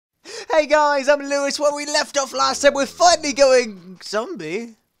Hey guys, I'm Lewis. Where we left off last time, we're finally going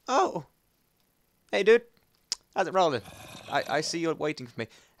zombie. Oh. Hey dude, how's it rolling? I see you're waiting for me.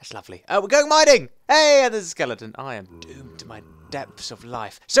 That's lovely. We're going mining. Hey, there's a skeleton. I am doomed to my depths of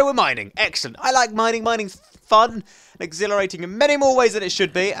life. So we're mining. Excellent. I like mining. Mining's fun and exhilarating in many more ways than it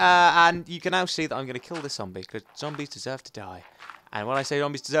should be. And you can now see that I'm going to kill this zombie because zombies deserve to die. And when I say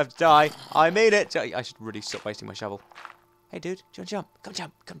zombies deserve to die, I mean it. I should really stop wasting my shovel. Hey, dude, do you want to jump? Come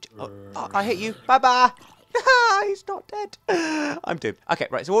jump. Come jump. Oh, I hit you. Bye-bye. He's not dead. I'm doomed. Okay,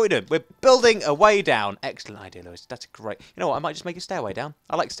 right, so what are we doing? We're building a way down. Excellent idea, Lewis. That's great. You know what? I might just make a stairway down.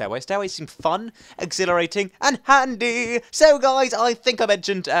 I like stairways. Stairways seem fun, exhilarating, and handy. So, guys, I think I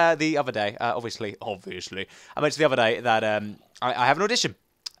mentioned the other day, obviously, I mentioned the other day that I have an audition.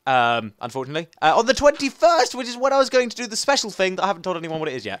 Unfortunately, on the 21st, which is when I was going to do the special thing that I haven't told anyone what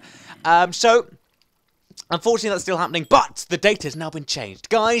it is yet. So, unfortunately, that's still happening, but the date has now been changed.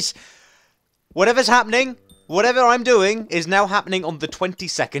 Guys, whatever's happening, whatever I'm doing, is now happening on the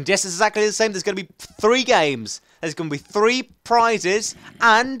 22nd. Yes, it's exactly the same. There's going to be 3 games. There's going to be 3 prizes,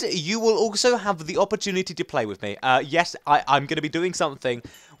 and you will also have the opportunity to play with me. Yes, I'm going to be doing something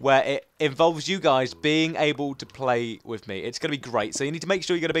where it involves you guys being able to play with me. It's going to be great, so you need to make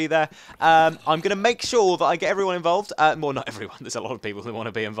sure you're going to be there. I'm going to make sure that I get everyone involved. Well, not everyone. There's a lot of people who want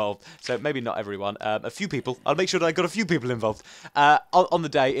to be involved, so maybe not everyone. A few people. I'll make sure that I got a few people involved on the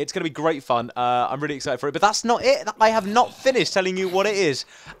day. It's going to be great fun. I'm really excited for it, but that's not it. I have not finished telling you what it is.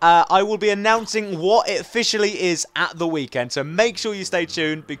 I will be announcing what it officially is at the weekend, so make sure you stay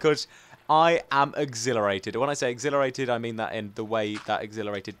tuned because I am exhilarated. When I say exhilarated, I mean that in the way that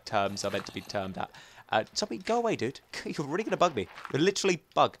exhilarated terms are meant to be termed at. Zombie, go away, dude. You're really going to bug me. You'll literally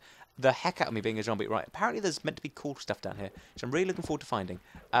bug the heck out of me being a zombie. Right, apparently there's meant to be cool stuff down here, which I'm really looking forward to finding.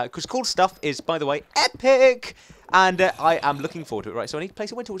 Because cool stuff is, by the way, epic! And I am looking forward to it. Right, so I need to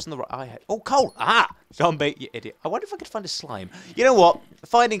place a winter, which is on the right. Oh, coal! Aha! Zombie, you idiot. I wonder if I could find a slime. You know what?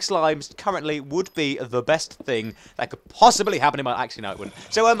 Finding slimes currently would be the best thing that could possibly happen in my... Actually, no, it wouldn't.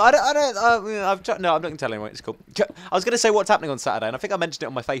 So, no, I'm not going to tell anyone. It's cool. I was going to say what's happening on Saturday, and I think I mentioned it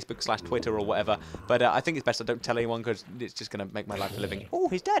on my Facebook/Twitter or whatever, but I think it's best I don't tell anyone because it's just going to make my life a living. Oh,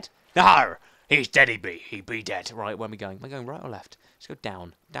 he's dead. No! He's dead, he be dead. Right, where are we going? Am I going right or left? Let's go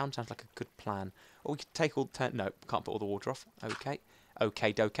down. Down sounds like a good plan. Or we could take all the... No, can't put all the water off. Okay.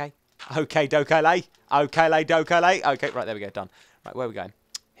 Okay, dokey. Okay, dokey. Okay, lay, dokey. Okay, right, there we go, done. Right, where are we going?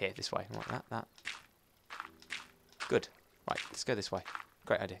 Here, this way. Right, that. Good. Right, let's go this way.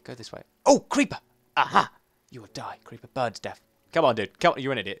 Great idea. Go this way. Oh, creeper! Aha! You will die, creeper. Bird's death. Come on, dude. Come on,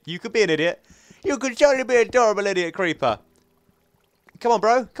 you're an idiot. You could be an idiot. You could totally be a adorable idiot, creeper. Come on,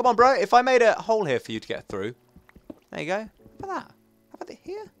 bro. Come on, bro. If I made a hole here for you to get through. There you go. How about that? How about it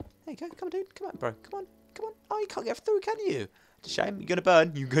here? There you go. Come on, dude. Come on, bro. Come on. Come on. Oh, you can't get through, can you? It's a shame. You're going to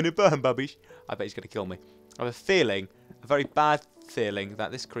burn. You're going to burn, bubbies. I bet he's going to kill me. I have a feeling, a very bad feeling,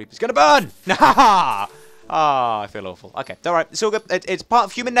 that this creeper's going to burn. Ah, I feel awful. Okay. All right. It's all good. It's part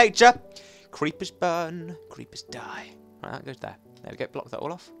of human nature. Creepers burn. Creepers die. Right, that goes there. There we go. Block that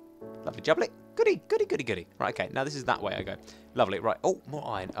all off. Lovely jubbly. Goody, goody, goody, goody. Right, okay. Now this is that way I go. Lovely. Right. Oh, more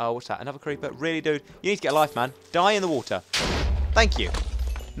iron. Oh, what's that? Another creeper? Really, dude? You need to get a life, man. Die in the water. Thank you.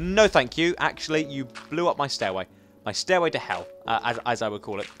 No, thank you. Actually, you blew up my stairway. My stairway to hell, as I would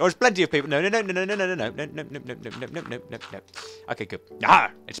call it. There's plenty of people. No. Okay, good. Ah,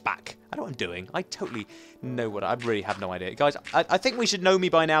 it's back. I know what I'm doing. I totally know what I really have no idea, guys. I think we should know me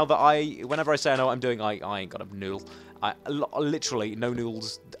by now that whenever I say I know what I'm doing, I ain't got a noodle. Literally, no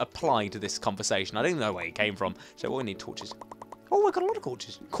noodles apply to this conversation. I don't even know where it came from. So we need torches. Oh, I got a lot of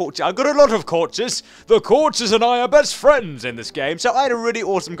torches. I've got a lot of torches. The torches and I are best friends in this game. So I had a really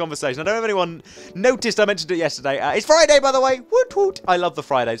awesome conversation. I don't know if anyone noticed I mentioned it yesterday. It's Friday, by the way. Woot woot. I love the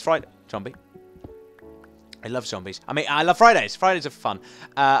Fridays. Zombie. I love zombies. I mean, I love Fridays. Fridays are fun.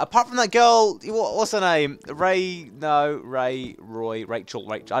 Apart from that girl, what's her name? Roy,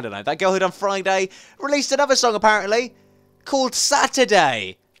 Rachel. I don't know. That girl who done Friday released another song, apparently, called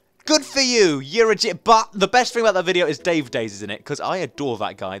Saturday. Good for you. You're a... But the best thing about that video is Dave Days is in it, because I adore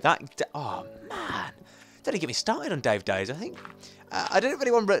that guy. Oh, man. Don't get me started on Dave Days. I think... I don't know if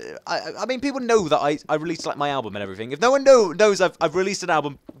anyone... I mean, people know that I released, like, my album and everything. If no one knows I've released an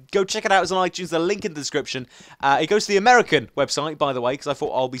album, go check it out. It's on iTunes. The link in the description. It goes to the American website, by the way, because I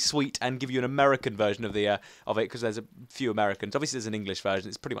thought I'll be sweet and give you an American version of it, because there's a few Americans. Obviously, there's an English version.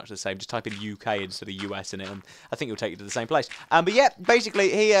 It's pretty much the same. Just type in UK instead of US in it, and I think it'll take you to the same place. But yeah,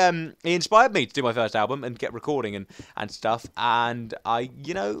 basically, he inspired me to do my first album and get recording and stuff. And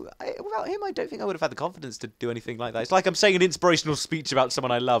without him, I don't think I would have had the confidence to do anything like that. It's like I'm saying an inspirational speech about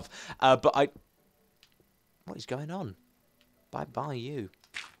someone I love, what is going on? Bye you.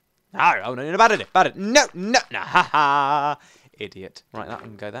 Oh, no, bad idea, bad idea. No, no, no, ha ha. Idiot. Right, that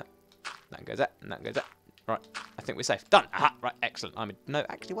can go there. That can go there, and that can go there. Right, I think we're safe. Done. Aha, right, excellent. No,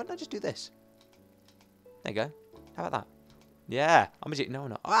 actually, why don't I just do this? There you go. How about that? Yeah, I'm a genius. No,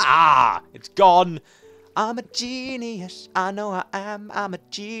 no. Ah, it's gone. I'm a genius. I know I am. I'm a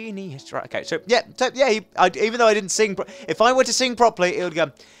genius. Right, okay. So, yeah, even though I didn't sing, if I were to sing properly, it would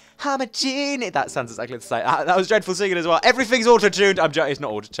go, I'm a genius. That sounds exactly the same. That was dreadful singing as well. Everything's auto-tuned. It's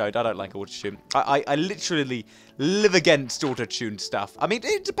not auto-tuned. I don't like auto-tune. I literally live against auto-tuned stuff. I mean,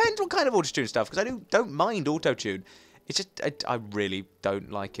 it depends what kind of auto-tuned stuff, because I don't mind auto-tune. It's just, I really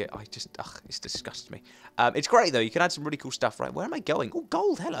don't like it. It disgusts me. It's great, though. You can add some really cool stuff. Right, where am I going? Oh,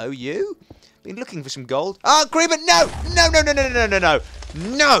 gold. Hello, you. Been looking for some gold. Ah, Creeper, no! No, no, no, no, no, no, no,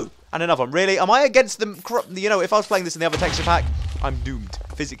 no! And another one. Really? Am I against them? You know, if I was playing this in the other texture pack, I'm doomed.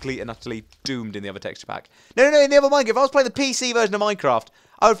 Physically and utterly doomed in the other texture pack. No, no, no, in the other Minecraft. If I was playing the PC version of Minecraft,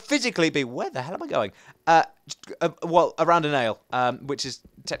 I would physically be... Where the hell am I going? Well, around a nail, which is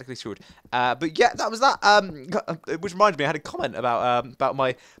technically screwed. But yeah, that was that. Which reminds me, I had a comment about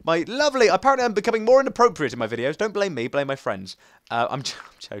my lovely... Apparently, I'm becoming more inappropriate in my videos. Don't blame me, blame my friends. I'm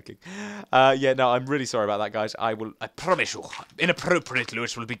joking. Yeah, no, I'm really sorry about that, guys. I promise you, inappropriate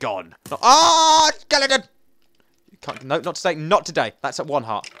Lewis will be gone. Skeleton! No, not today. Not today. That's at 1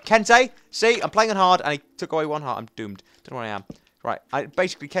 heart. Kente, see, I'm playing on hard, and he took away 1 heart. I'm doomed. Don't know where I am. Right,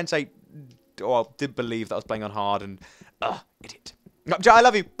 basically, Kente did believe that I was playing on hard, and idiot. I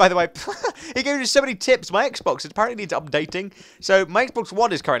love you, by the way. He gave me so many tips. My Xbox apparently needs updating, so my Xbox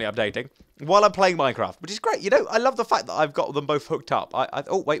One is currently updating while I'm playing Minecraft, which is great. You know, I love the fact that I've got them both hooked up.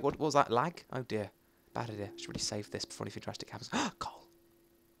 Oh wait, what was that? Lag? Oh dear, bad idea. I should really save this before anything drastic happens. Coal.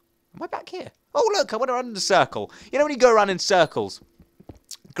 Am I back here? Oh, look, I went around in a circle. You know when you go around in circles?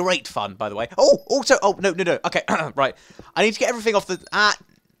 Great fun, by the way. Oh, also... Oh, no. Okay, right. I need to get everything off the...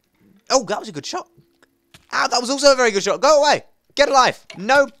 Oh, that was a good shot. That was also a very good shot. Go away. Get alive.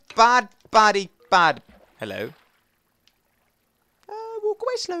 No, bad. Hello. Walk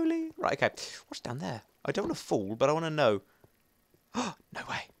away slowly. Right, okay. What's down there? I don't want to fall, but I want to know. No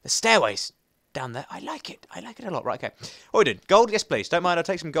way. The stairways. Down there. I like it. I like it a lot. Right, okay. What are we doing? Gold? Yes, please. Don't mind. I'll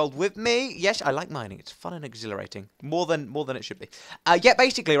take some gold with me. Yes, I like mining. It's fun and exhilarating. More than it should be. Yeah,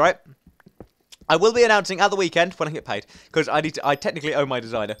 basically, right? I will be announcing at the weekend when I get paid, because I technically owe my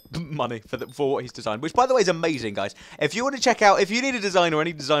designer money for what he's designed, which by the way is amazing, guys. If you want to check out, if you need a design or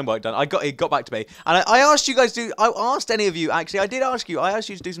any design work done, it got back to me, and I asked you guys to. I asked any of you actually. I asked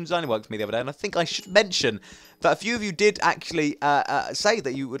you to do some design work for me the other day, and I think I should mention that a few of you did actually say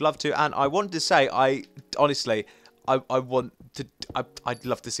that you would love to, and I wanted to say honestly. I'd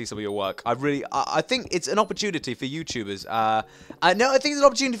love to see some of your work. I think it's an opportunity for YouTubers. No, I think it's an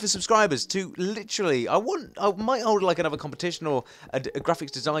opportunity for subscribers to literally. I might hold like another competition or a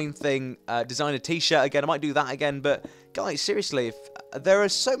graphics design thing, design a T-shirt again. I might do that again. But guys, seriously, if there are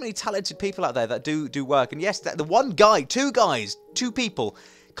so many talented people out there that do work, and yes, two people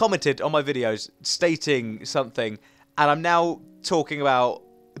commented on my videos stating something, and I'm now talking about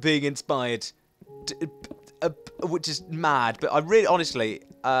being inspired. Which is mad, but I really, honestly,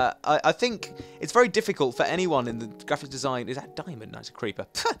 I think it's very difficult for anyone in the graphics design. Is that diamond? That's a creeper.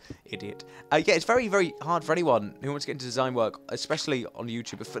 Idiot. Yeah, it's very, very hard for anyone who wants to get into design work, especially on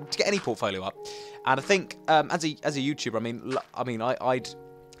YouTube, to get any portfolio up. And I think, as a YouTuber, I'd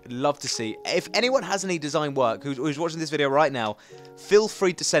love to see if anyone has any design work who's watching this video right now. Feel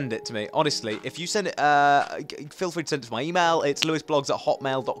free to send it to me. Honestly, if you send it, feel free to send it to my email. It's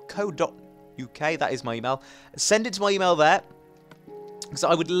lewisblogs@hotmail.co.uk. That is my email. Send it to my email there, because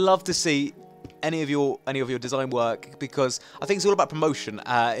I would love to see any of your design work, because I think it's all about promotion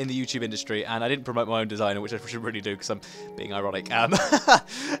in the YouTube industry, and I didn't promote my own designer, which I should really do because I'm being ironic. How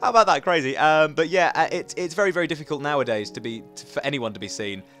about that? Crazy. But yeah, it's very, very difficult nowadays for anyone to be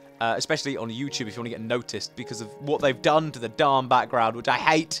seen. Especially on YouTube, if you want to get noticed because of what they've done to the darn background, which I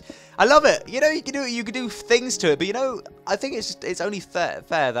hate. I love it. You know, you can do things to it, but you know, I think it's only fair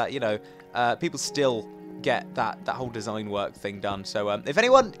that, you know, people still get that whole design work thing done. So if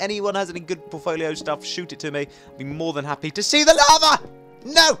anyone has any good portfolio stuff, shoot it to me. I'd be more than happy to see the lava.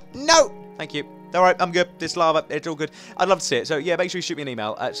 No, thank you. All right, I'm good. This lava, it's all good. I'd love to see it. So yeah, make sure you shoot me an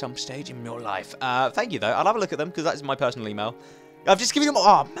email at some stage in your life. Thank you though. I'll have a look at them because that's my personal email. I've just given them.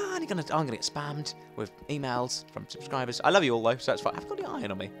 Oh man, I'm gonna get spammed with emails from subscribers. I love you all though, so that's fine. I've got any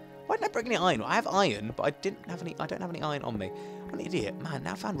iron on me. Why didn't I break any iron? I have iron, but I don't have any iron on me. I'm an idiot, man.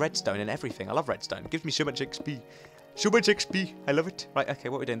 Now I found redstone and everything. I love redstone. It gives me so much XP. So much XP. I love it. Right, okay,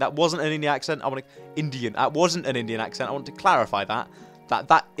 what are we doing? That wasn't an Indian accent. That wasn't an Indian accent. I want to clarify that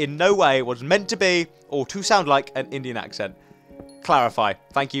in no way was meant to be or to sound like an Indian accent. clarify.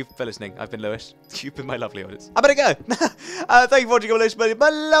 Thank you for listening. I've been Lewis. You've been my lovely audience. I better go. Thank you for watching, my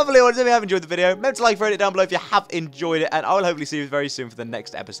lovely audience. If you have enjoyed the video, remember to like and rate it down below if you have enjoyed it. And I will hopefully see you very soon for the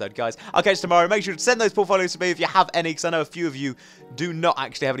next episode, guys. I'll catch you tomorrow. Make sure to send those portfolios to me if you have any, because I know a few of you do not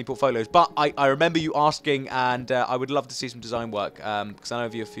actually have any portfolios. But I remember you asking, and I would love to see some design work, because I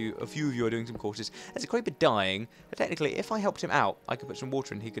know a few of you are doing some courses. There's a creeper dying, but technically, if I helped him out, I could put some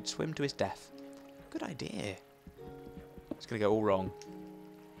water in, he could swim to his death. Good idea. It's going to go all wrong.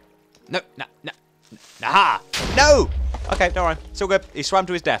 No. Nah! No! Okay, don't worry. It's all good. He swam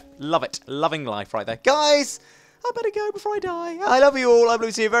to his death. Love it. Loving life right there. Guys, I better go before I die. I love you all. I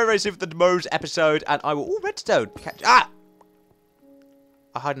will see you very, very soon for the tomorrow's episode. And I will... Oh, redstone. Catch... Ah!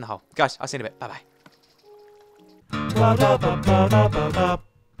 I hide in the hole. Guys, I'll see you in a bit.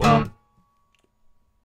 Bye-bye.